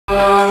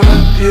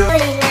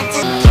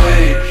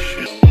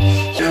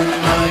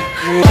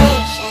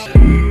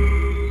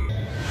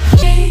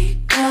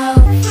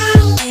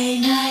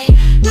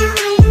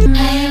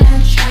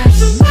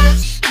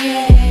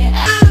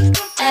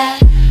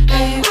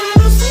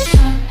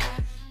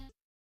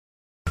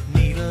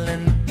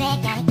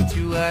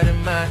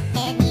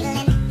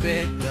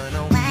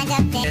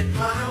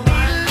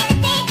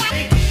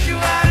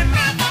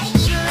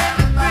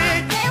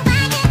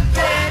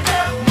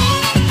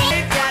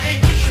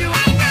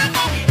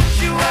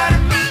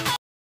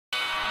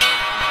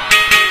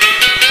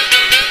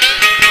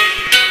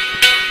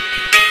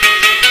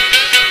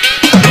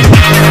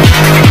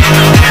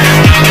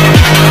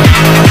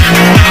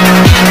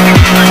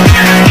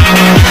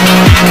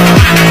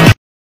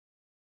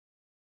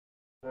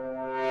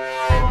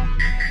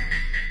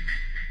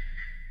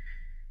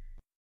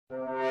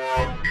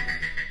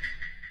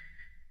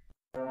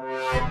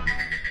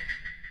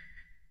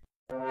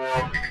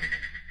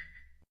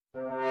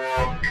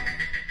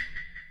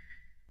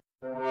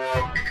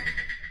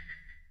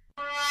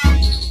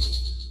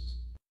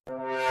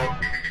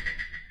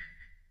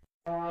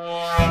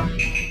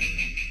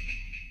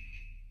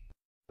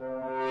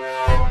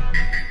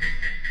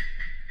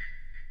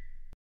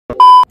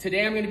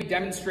Today I'm going to be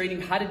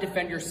demonstrating how to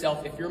defend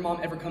yourself if your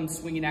mom ever comes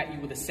swinging at you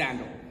with a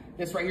sandal.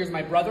 This right here is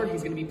my brother.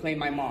 He's going to be playing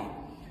my mom.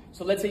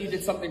 So let's say you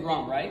did something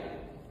wrong, right?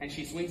 And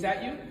she swings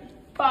at you.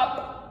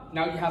 Pop!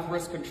 Now you have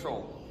wrist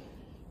control.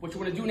 What you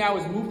want to do now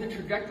is move the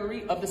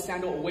trajectory of the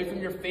sandal away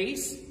from your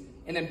face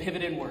and then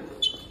pivot inward.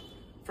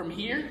 From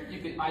here, you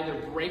can either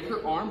break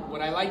her arm.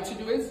 What I like to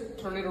do is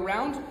turn it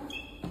around.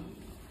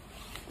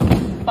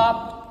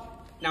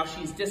 Pop! Now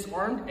she's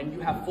disarmed and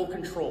you have full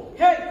control.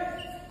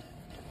 Hey!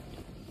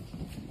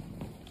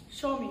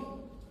 Show me.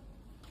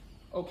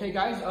 Okay,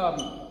 guys,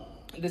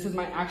 this is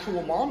my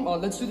actual mom.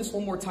 Let's do this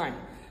one more time.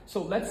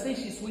 So let's say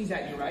she swings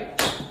at you,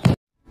 right?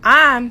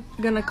 I'm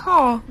gonna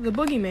call the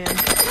boogeyman. No,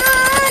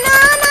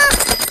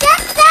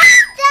 that's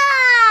Santa!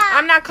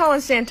 I'm not calling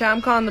Santa,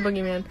 I'm calling the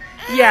boogeyman.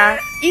 Yeah,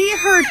 eat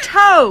her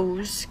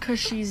toes, cause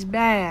she's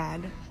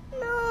bad. No,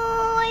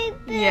 I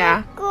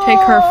Yeah, take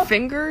her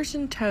fingers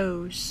and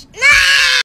toes. No!